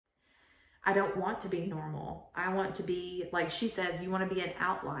I don't want to be normal. I want to be, like she says, you want to be an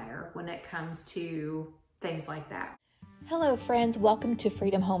outlier when it comes to things like that. Hello friends, welcome to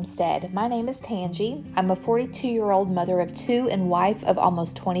Freedom Homestead. My name is Tangi. I'm a 42-year-old mother of two and wife of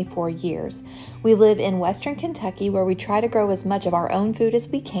almost 24 years. We live in Western Kentucky where we try to grow as much of our own food as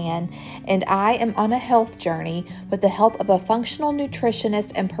we can, and I am on a health journey. With the help of a functional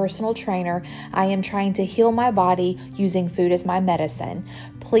nutritionist and personal trainer, I am trying to heal my body using food as my medicine.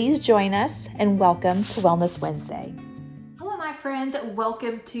 Please join us and welcome to Wellness Wednesday. Friends,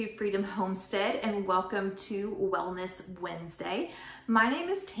 welcome to Freedom Homestead and welcome to Wellness Wednesday. My name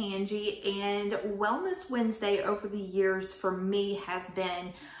is Tangi, and Wellness Wednesday over the years for me has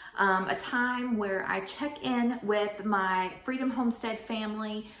been a time where I check in with my Freedom Homestead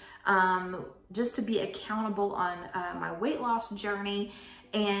family just to be accountable on my weight loss journey.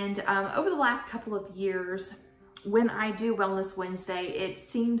 And over the last couple of years, when I do Wellness Wednesday, it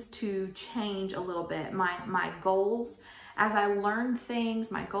seems to change a little bit. My goals, as I learn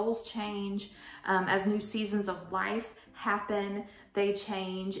things, my goals change. As new seasons of life happen, they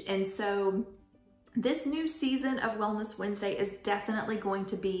change. And so this new season of Wellness Wednesday is definitely going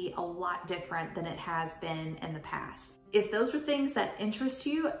to be a lot different than it has been in the past. If those are things that interest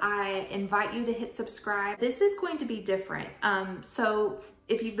you, I invite you to hit subscribe. This is going to be different. So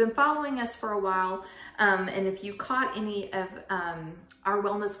if you've been following us for a while, and if you caught any of our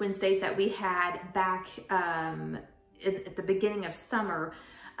Wellness Wednesdays that we had back at the beginning of summer,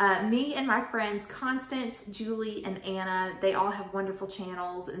 me and my friends Constance, Julie, and Anna, they all have wonderful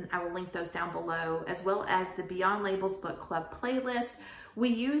channels, and I will link those down below, as well as the Beyond Labels Book Club playlist. We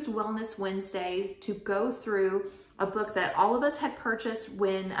used Wellness Wednesdays to go through a book that all of us had purchased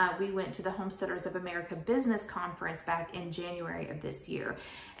when we went to the Homesteaders of America Business Conference back in January of this year.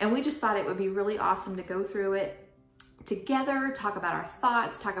 And we just thought it would be really awesome to go through it together, talk about our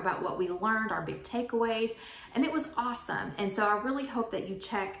thoughts, talk about what we learned, our big takeaways, and it was awesome. And so I really hope that you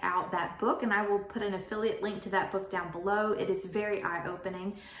check out that book, and I will put an affiliate link to that book down below. It is very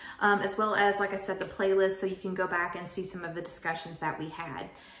eye-opening, as well as, like I said, the playlist, so you can go back and see some of the discussions that we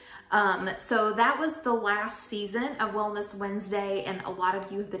had. So that was the last season of Wellness Wednesday, and a lot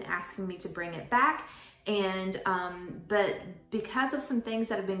of you have been asking me to bring it back. And but because of some things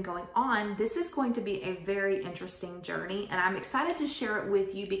that have been going on, this is going to be a very interesting journey, and I'm excited to share it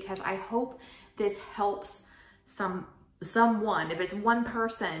with you because I hope this helps someone. If it's one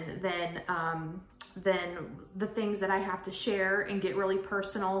person, then the things that I have to share and get really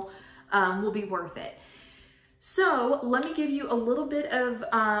personal will be worth it. So let me give you a little bit of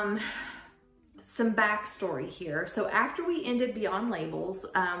some backstory here. So after we ended Beyond Labels,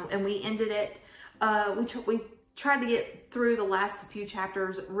 and we ended it, we tried to get through the last few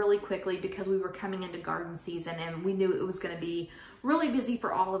chapters really quickly because we were coming into garden season and we knew it was going to be really busy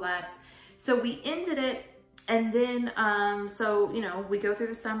for all of us. So we ended it, and then, so, you know, we go through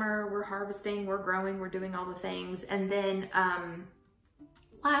the summer, we're harvesting, we're growing, we're doing all the things. And then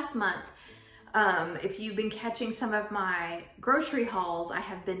last month, if you've been catching some of my grocery hauls, I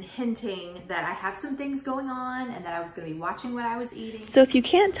have been hinting that I have some things going on and that I was going to be watching what I was eating. So if you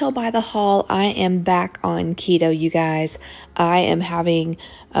can't tell by the haul, I am back on keto, you guys. I am having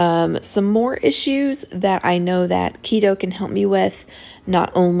some more issues that I know that keto can help me with, not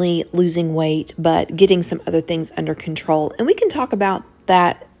only losing weight, but getting some other things under control. And we can talk about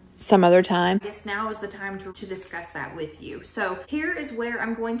that some other time. I guess now is the time to discuss that with you. So here is where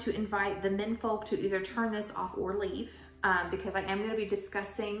I'm going to invite the menfolk to either turn this off or leave, because I am going to be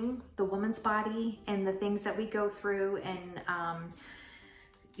discussing the woman's body and the things that we go through, and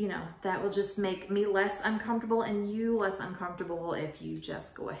you know, that will just make me less uncomfortable and you less uncomfortable if you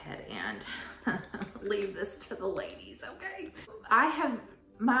just go ahead and leave this to the ladies, okay? I have,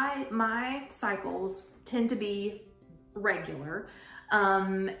 my cycles tend to be regular.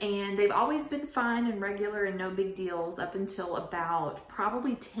 And they've always been fine and regular and no big deals up until about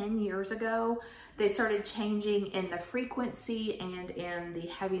probably 10 years ago. They started changing in the frequency and in the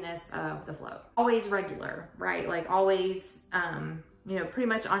heaviness of the flow. Always regular, right? Like always, you know, pretty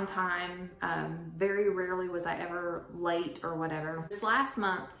much on time. Very rarely was I ever late or whatever. This last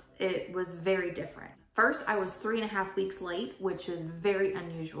month, it was very different. First, I was 3.5 weeks late, which is very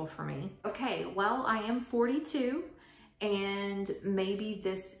unusual for me. Okay, well, I am 42. And maybe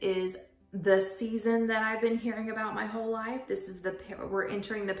this is the season that I've been hearing about my whole life. This is we're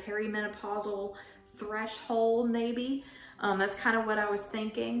entering the perimenopausal threshold, maybe. That's kind of what I was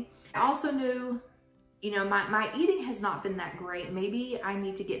thinking. I also knew, you know, my eating has not been that great. Maybe I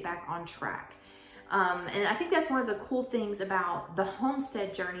need to get back on track. And I think that's one of the cool things about the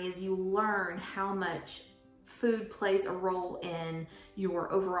homestead journey is you learn how much food plays a role in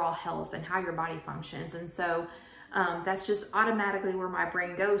your overall health and how your body functions. And so that's just automatically where my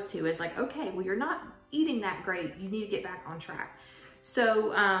brain goes to, is like, okay, well, you're not eating that great. You need to get back on track.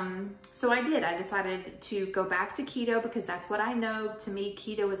 So, so I did. I decided to go back to keto because that's what I know. To me,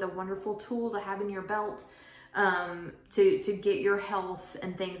 keto is a wonderful tool to have in your belt to get your health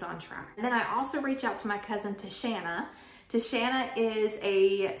and things on track. And then I also reached out to my cousin Tashanna. Tashanna is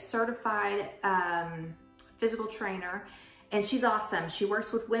a certified physical trainer, and she's awesome. She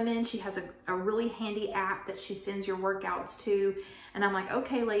works with women. She has a really handy app that she sends your workouts to. And I'm like,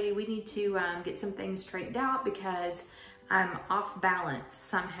 okay, lady, we need to get some things straightened out because I'm off balance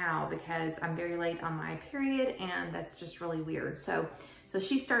somehow because I'm very late on my period, and that's just really weird. So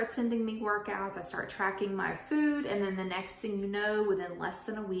she starts sending me workouts. I start tracking my food, and then the next thing you know, within less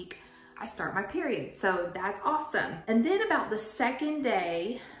than a week, I start my period. So that's awesome. And then about the second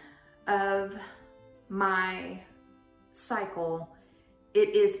day of my cycle,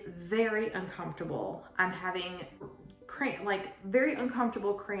 it is very uncomfortable. I'm having very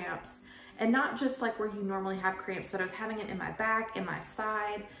uncomfortable cramps, and not just like where you normally have cramps, but I was having it in my back, in my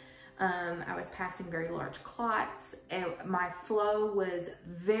side. I was passing very large clots, and my flow was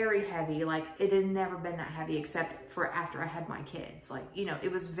very heavy. Like, it had never been that heavy except for after I had my kids. Like, you know,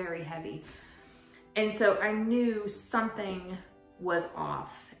 it was very heavy. And so I knew something was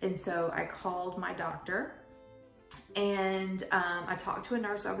off. And so I called my doctor, and I talked to a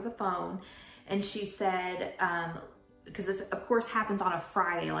nurse over the phone, and she said, because this of course happens on a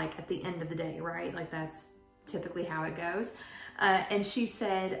Friday, like at the end of the day, right? Like, that's typically how it goes. And she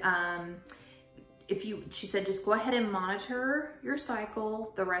said, she said, just go ahead and monitor your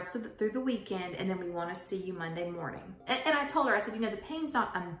cycle the rest of through the weekend, and then we want to see you Monday morning. And I told her, I said, you know, the pain's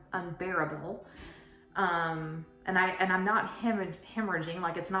not unbearable. And I'm not hemorrhaging,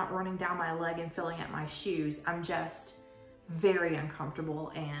 like it's not running down my leg and filling up my shoes. I'm just very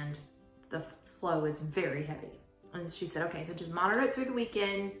uncomfortable, and the flow is very heavy. And she said, okay, so just monitor it through the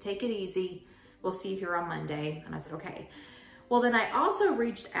weekend, take it easy. We'll see you here on Monday. And I said, okay. Well, then I also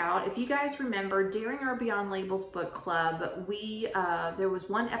reached out. If you guys remember, during our Beyond Labels book club, there was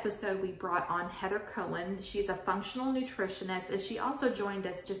one episode we brought on Heather Cohen. She's a functional nutritionist, and she also joined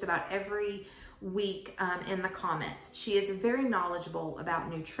us just about every week in the comments. She is very knowledgeable about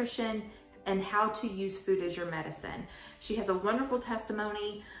nutrition and how to use food as your medicine. She has a wonderful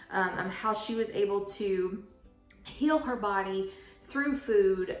testimony on how she was able to heal her body through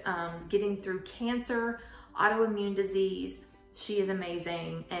food, getting through cancer, autoimmune disease. She is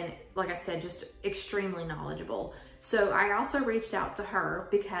amazing, and like I said, just extremely knowledgeable. So I also reached out to her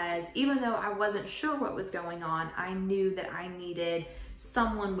because even though I wasn't sure what was going on, I knew that I needed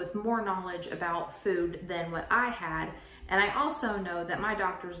someone with more knowledge about food than what I had. And I also know that my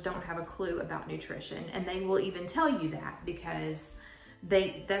doctors don't have a clue about nutrition, and they will even tell you that because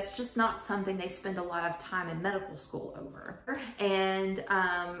that's just not something they spend a lot of time in medical school over. And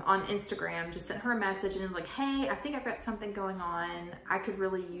on Instagram, just sent her a message and was like, hey, I think I've got something going on. I could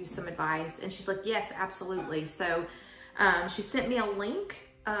really use some advice. And she's like, yes, absolutely. So she sent me a link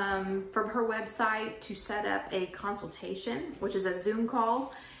from her website to set up a consultation, which is a Zoom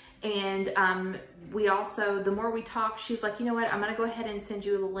call. And we also, the more we talked, she was like, you know what, I'm gonna go ahead and send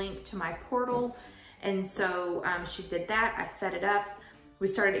you the link to my portal. And so she did that. I set it up. We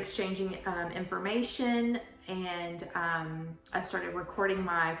started exchanging information, and I started recording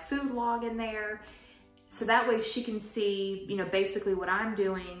my food log in there. So that way she can see, you know, basically what I'm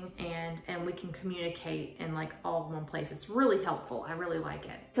doing, and we can communicate in like all one place. It's really helpful. I really like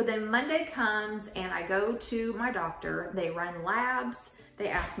it. So then Monday comes, and I go to my doctor. They run labs. They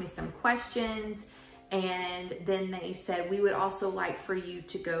ask me some questions, and then they said, we would also like for you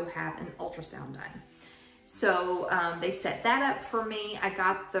to go have an ultrasound done. So they set that up for me. I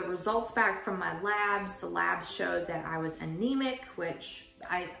got the results back from my labs. The labs showed that I was anemic, which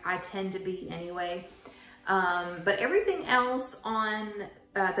I tend to be anyway. But everything else on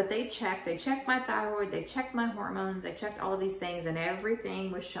that they checked my thyroid, they checked my hormones, they checked all of these things, and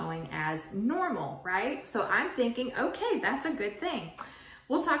everything was showing as normal, right? So I'm thinking, okay, that's a good thing.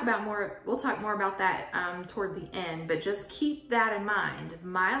 We'll talk more about that toward the end, but just keep that in mind.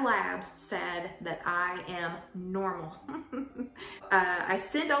 My labs said that I am normal. I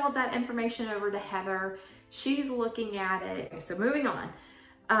sent all of that information over to Heather. She's looking at it. Okay, so moving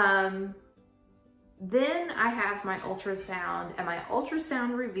on. Then I have my ultrasound, and my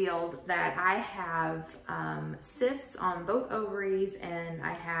ultrasound revealed that I have cysts on both ovaries, and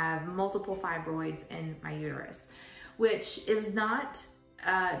I have multiple fibroids in my uterus, which is not,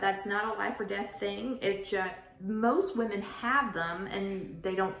 that's not a life or death thing. It just, most women have them and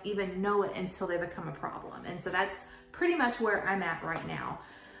they don't even know it until they become a problem. And so that's pretty much where I'm at right now,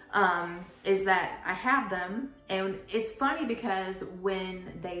 is that I have them. And it's funny because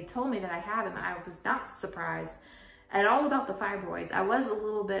when they told me that I have them, I was not surprised at all about the fibroids. I was a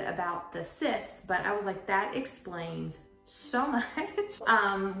little bit about the cysts, but I was like, that explains so much.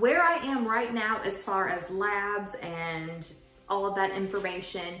 Where I am right now as far as labs and all of that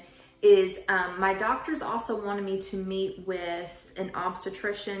information is my doctors also wanted me to meet with an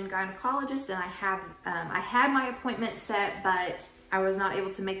obstetrician gynecologist, and I had my appointment set, but I was not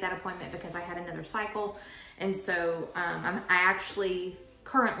able to make that appointment because I had another cycle. And so I actually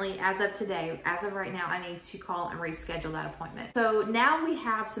currently, as of today, as of right now, I need to call and reschedule that appointment. So now we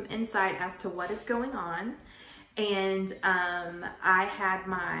have some insight as to what is going on. And I had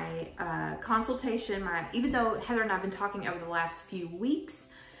my consultation, even though Heather and I have been talking over the last few weeks,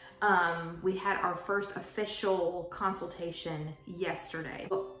 we had our first official consultation yesterday.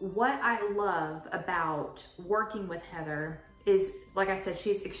 What I love about working with Heather is, like I said,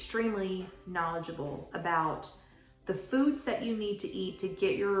 she's extremely knowledgeable about the foods that you need to eat to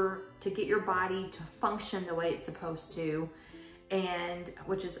get your body to function the way it's supposed to. And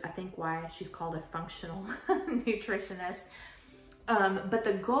which is, I think, why she's called a functional nutritionist. But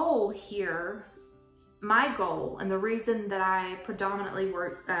the goal here, my goal, and the reason that I predominantly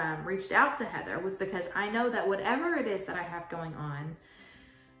reached out to Heather was because I know that whatever it is that I have going on,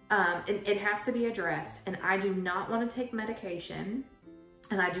 it has to be addressed. And I do not want to take medication,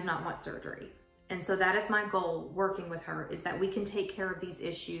 and I do not want surgery. And so that is my goal working with her, is that we can take care of these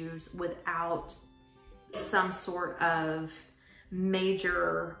issues without some sort of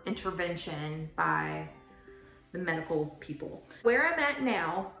major intervention by the medical people. Where I'm at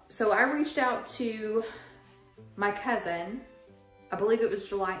now, so I reached out to my cousin, I believe it was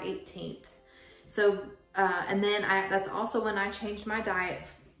July 18th. So, and then that's also when I changed my diet,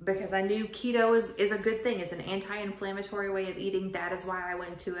 because I knew keto is a good thing. It's an anti-inflammatory way of eating. That is why I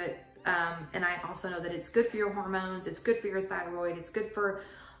went to it. And I also know that it's good for your hormones, it's good for your thyroid, it's good for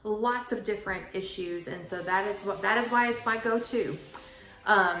lots of different issues. And so that is why it's my go-to.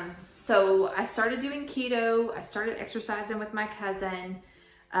 So I started doing keto, I started exercising with my cousin,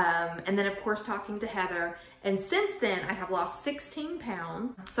 and then of course talking to Heather. And since then I have lost 16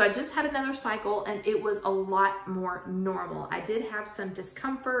 pounds. So I just had another cycle and it was a lot more normal. I did have some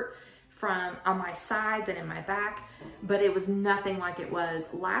discomfort on my sides and in my back, but it was nothing like it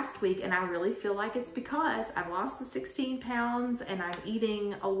was last week. And I really feel like it's because I've lost the 16 pounds and I'm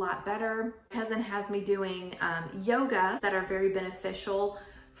eating a lot better. My cousin has me doing yoga that are very beneficial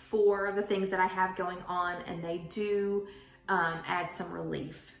for the things that I have going on, and they do add some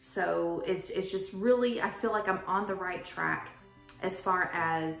relief. So it's just really, I feel like I'm on the right track as far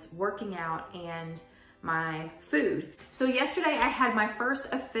as working out and my food. So yesterday I had my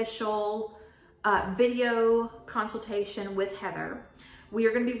first official video consultation with Heather. We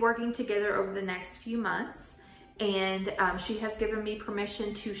are going to be working together over the next few months, and she has given me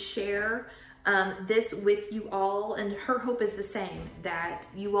permission to share this with you all, and her hope is the same, that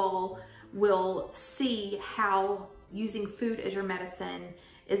you all will see how using food as your medicine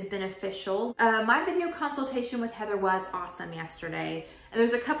is beneficial. My video consultation with Heather was awesome yesterday, and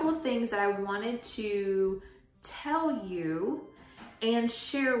there's a couple of things that I wanted to tell you and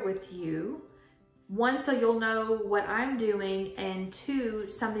share with you. One, so you'll know what I'm doing, and two,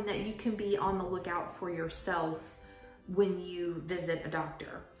 something that you can be on the lookout for yourself when you visit a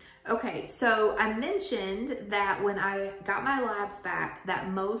doctor. Okay, so I mentioned that when I got my labs back, that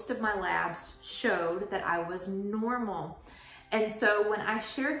most of my labs showed that I was normal. And so when I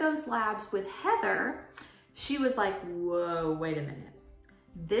shared those labs with Heather, she was like, whoa, wait a minute.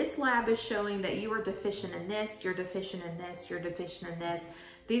 This lab is showing that you are deficient in this, you're deficient in this, you're deficient in this.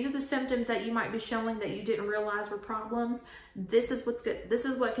 These are the symptoms that you might be showing that you didn't realize were problems. This is what's good. This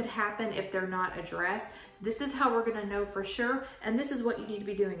is what could happen if they're not addressed. This is how we're gonna know for sure. And this is what you need to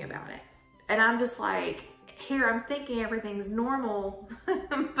be doing about it. And I'm just like, here, I'm thinking everything's normal,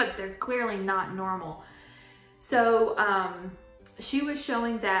 but they're clearly not normal. So she was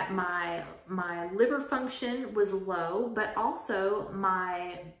showing that my liver function was low, but also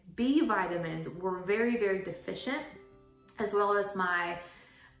my B vitamins were very, very deficient, as well as my,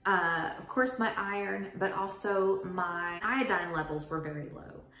 of course, my iron, but also my iodine levels were very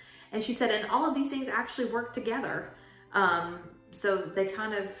low. And she said, and all of these things actually work together. So they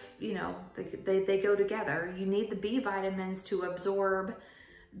kind of, you know, they go together. You need the B vitamins to absorb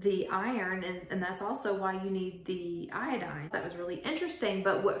the iron, and that's also why you need the iodine. That was really interesting,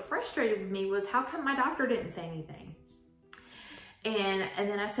 but what frustrated me was how come my doctor didn't say anything? And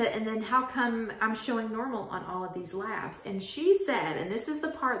then I said, and then how come I'm showing normal on all of these labs? And she said, and this is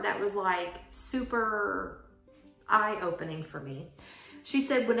the part that was like super eye-opening for me. She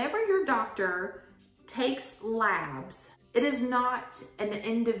said, whenever your doctor takes labs, it is not an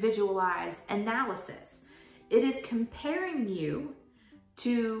individualized analysis. It is comparing you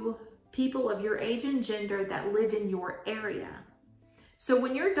to people of your age and gender that live in your area. So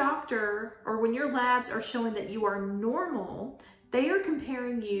when your doctor or when your labs are showing that you are normal, they are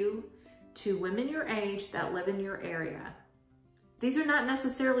comparing you to women your age that live in your area. These are not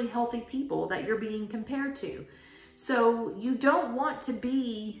necessarily healthy people that you're being compared to. So you don't want to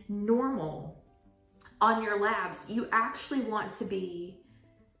be normal on your labs. You actually want to be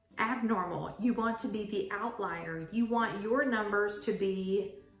abnormal. You want to be the outlier. You want your numbers to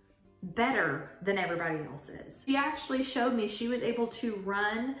be better than everybody else's. She actually showed me, she was able to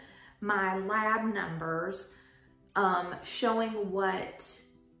run my lab numbers, showing what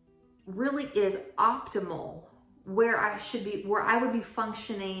really is optimal, where I should be, where I would be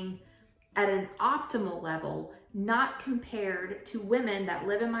functioning at an optimal level, not compared to women that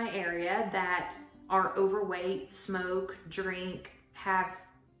live in my area that are overweight, smoke, drink, have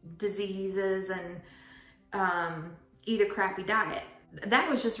diseases, and eat a crappy diet. That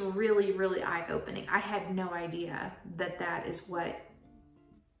was just really, really eye-opening. I had no idea that that is what,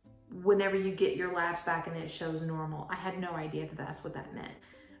 whenever you get your labs back and it shows normal, I had no idea that that's what that meant.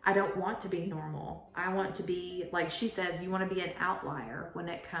 I don't want to be normal. I want to be, like she says, you want to be an outlier when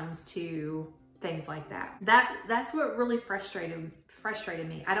it comes to things like that. That's what really frustrated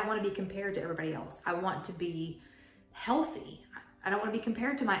me. I don't want to be compared to everybody else. I want to be healthy. I don't want to be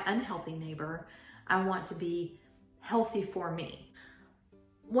compared to my unhealthy neighbor. I want to be healthy for me.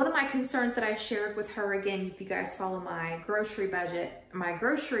 One of my concerns that I shared with her, again, if you guys follow my grocery budget, my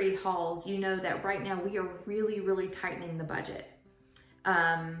grocery hauls, you know that right now we are really, really tightening the budget.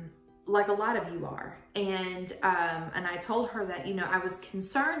 Like a lot of you are. And I told her that, you know, I was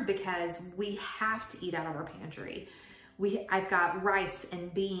concerned because we have to eat out of our pantry. I've got rice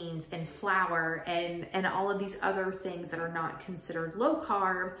and beans and flour and all of these other things that are not considered low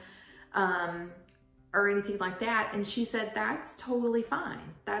carb, or anything like that. And she said, that's totally fine.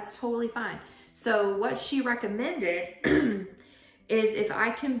 That's totally fine. So what she recommended is if I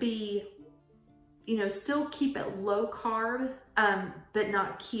can be, you know, still keep it low carb, but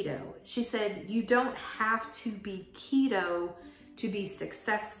not keto. She said, you don't have to be keto to be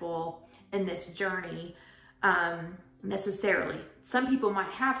successful in this journey, necessarily. Some people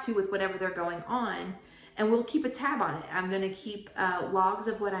might have to with whatever they're going on, and we'll keep a tab on it. I'm gonna keep logs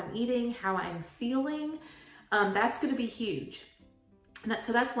of what I'm eating, how I'm feeling. That's gonna be huge.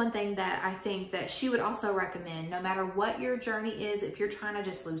 So that's one thing that I think that she would also recommend, no matter what your journey is, if you're trying to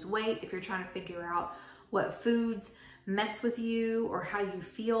just lose weight, if you're trying to figure out what foods mess with you or how you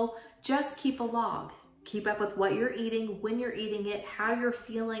feel, just keep a log. Keep up with what you're eating, when you're eating it, how you're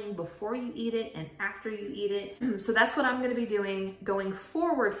feeling before you eat it and after you eat it. So that's what I'm gonna be doing going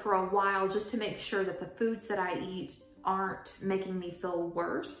forward for a while, just to make sure that the foods that I eat aren't making me feel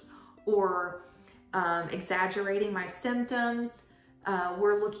worse or exaggerating my symptoms.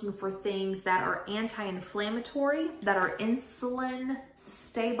 We're looking for things that are anti-inflammatory, that are insulin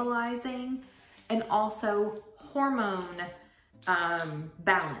stabilizing, and also hormone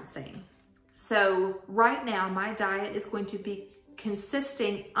balancing. So right now my diet is going to be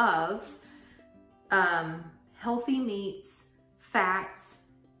consisting of healthy meats, fats,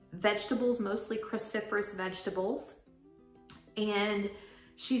 vegetables, mostly cruciferous vegetables. And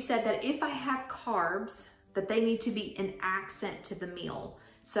she said that if I have carbs, that they need to be an accent to the meal.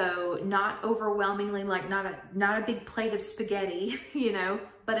 So not overwhelmingly, like not a big plate of spaghetti, you know,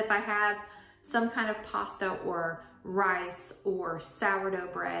 but if I have some kind of pasta or rice or sourdough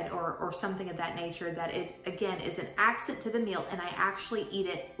bread or something of that nature, that it again is an accent to the meal, and I actually eat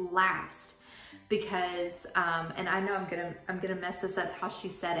it last. Because and I know I'm gonna mess this up how she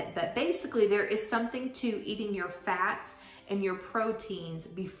said it, but basically there is something to eating your fats and your proteins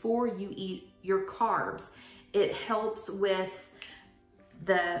before you eat your carbs. It helps with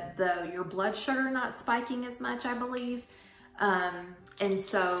your blood sugar not spiking as much, I believe. And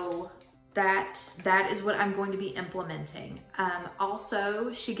so that is what I'm going to be implementing.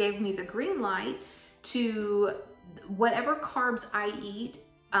 Also, she gave me the green light to whatever carbs I eat,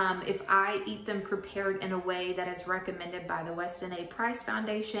 if I eat them prepared in a way that is recommended by the Weston A. Price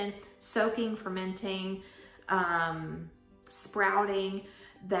Foundation, soaking, fermenting, sprouting,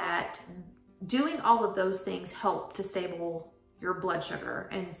 that doing all of those things help to stable your blood sugar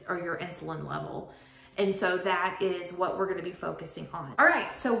or your insulin level. And so that is what we're going to be focusing on. All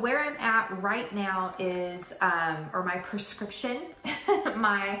right, so where I'm at right now is, or my prescription,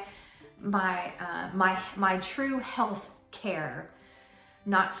 my true health care,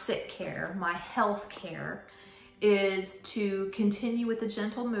 not sick care, my health care is to continue with the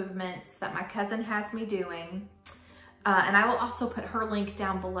gentle movements that my cousin has me doing. And I will also put her link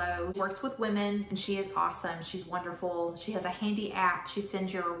down below. She works with women and she is awesome. She's wonderful. She has a handy app she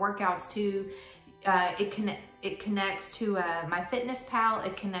sends your workouts to. It connects to MyFitnessPal.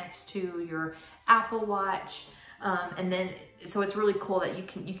 It connects to your Apple Watch. And then, so it's really cool that you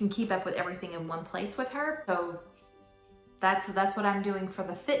can keep up with everything in one place with her. So that's what I'm doing for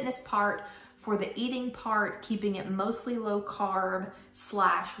the fitness part. For the eating part, keeping it mostly low carb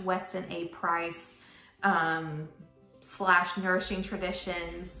 / Weston A. Price / Nourishing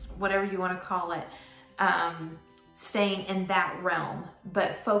Traditions, whatever you want to call it, staying in that realm,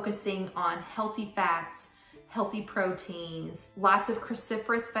 but focusing on healthy fats, healthy proteins, lots of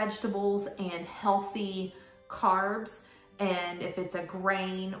cruciferous vegetables, and healthy carbs. And if it's a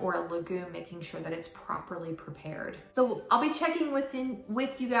grain or a legume, making sure that it's properly prepared. So I'll be checking with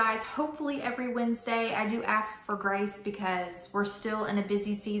you guys hopefully every Wednesday. I do ask for grace because we're still in a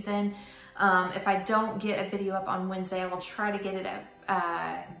busy season. If I don't get a video up on Wednesday, I will try to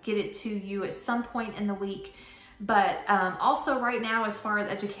get it to you at some point in the week. But also right now, as far as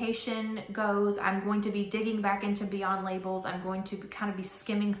education goes, I'm going to be digging back into Beyond Labels. I'm going to kind of be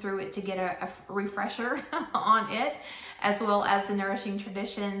skimming through it to get a refresher on it, as well as the Nourishing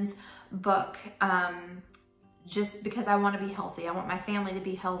Traditions book, just because I want to be healthy. I want my family to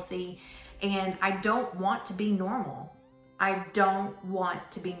be healthy, and I don't want to be normal. I don't want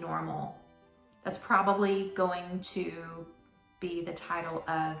to be normal. That's probably going to be the title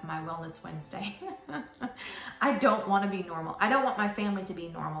of my Wellness Wednesday. I don't want to be normal. I don't want my family to be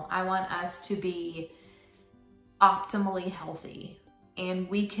normal. I want us to be optimally healthy. And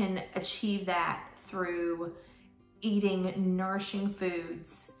we can achieve that through eating nourishing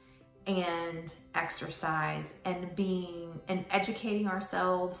foods and exercise and educating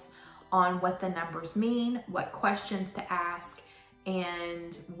ourselves on what the numbers mean, what questions to ask,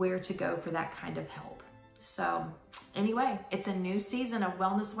 and where to go for that kind of help. So anyway, it's a new season of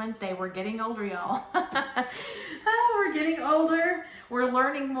Wellness Wednesday. We're getting older, y'all. We're getting older. We're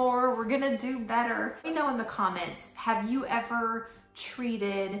learning more. We're gonna do better. Let me know in the comments, have you ever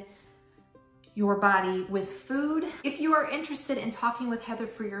treated your body with food? If you are interested in talking with Heather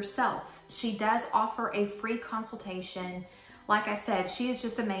for yourself, she does offer a free consultation. Like I said, she is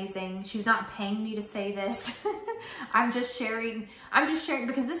just amazing. She's not paying me to say this. I'm just sharing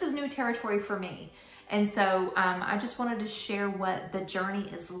because this is new territory for me. And so I just wanted to share what the journey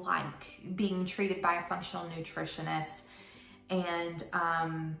is like being treated by a functional nutritionist, and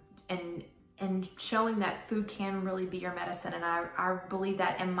showing that food can really be your medicine. And I believe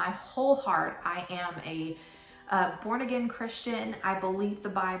that in my whole heart. I am a born-again Christian. I believe the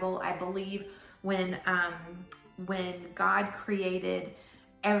Bible. I believe when God created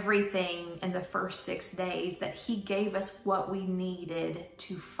everything in the first 6 days, that he gave us what we needed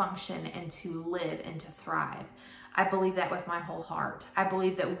to function and to live and to thrive. I believe that with my whole heart. I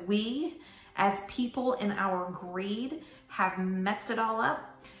believe that we as people in our greed have messed it all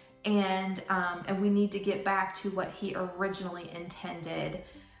up, and we need to get back to what he originally intended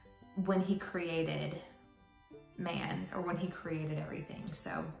when he created man, or when he created everything.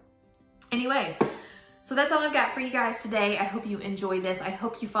 So anyway, so that's all I've got for you guys today. I hope you enjoy this. I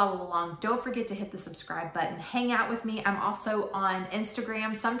hope you follow along. Don't forget to hit the subscribe button. Hang out with me. I'm also on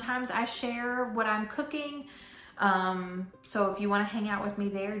Instagram. Sometimes I share what I'm cooking. So if you want to hang out with me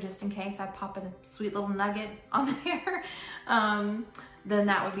there, just in case I pop a sweet little nugget on there, then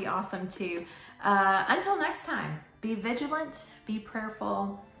that would be awesome too. Until next time, be vigilant, be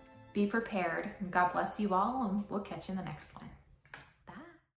prayerful, be prepared. God bless you all, and we'll catch you in the next one.